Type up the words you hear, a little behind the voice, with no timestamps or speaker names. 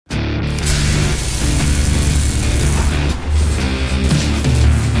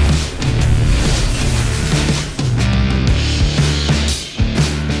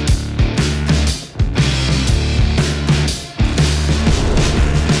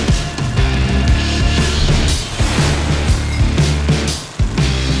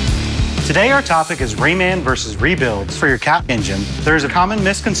Today our topic is Reman versus rebuilds for your Cat engine. There's a common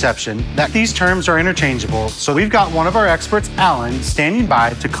misconception that these terms are interchangeable, so we've got one of our experts, Alan, standing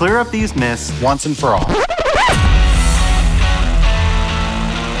by to clear up these myths once and for all.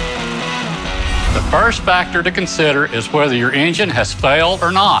 The first factor to consider is whether your engine has failed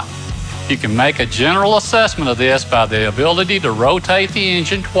or not. You can make a general assessment of this by the ability to rotate the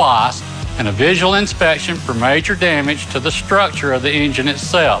engine twice and a visual inspection for major damage to the structure of the engine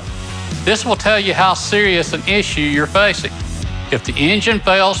itself. This will tell you how serious an issue you're facing. If the engine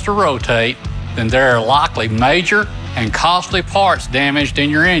fails to rotate, then there are likely major and costly parts damaged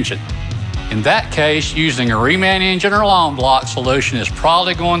in your engine. In that case, using a Reman engine or long block solution is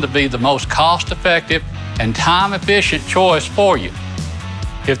probably going to be the most cost-effective and time-efficient choice for you.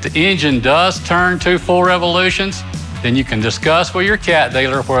 If the engine does turn 2 full revolutions, then you can discuss with your Cat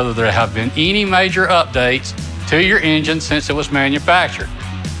dealer whether there have been any major updates to your engine since it was manufactured.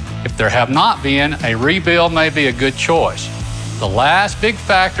 If there have not been, a rebuild may be a good choice. The last big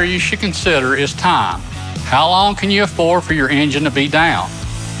factor you should consider is time. How long can you afford for your engine to be down?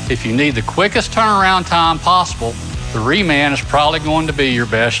 If you need the quickest turnaround time possible, the Reman is probably going to be your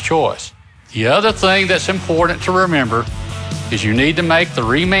best choice. The other thing that's important to remember is you need to make the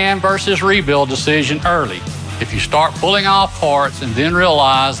Reman versus rebuild decision early. If you start pulling off parts and then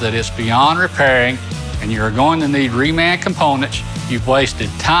realize that it's beyond repairing and you're going to need Reman components, you've wasted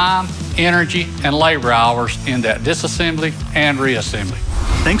time, energy, and labor hours in that disassembly and reassembly.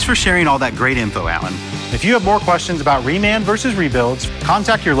 Thanks for sharing all that great info, Alan. If you have more questions about Reman versus rebuilds,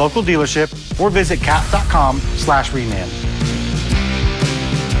 contact your local dealership or visit cat.com/Reman.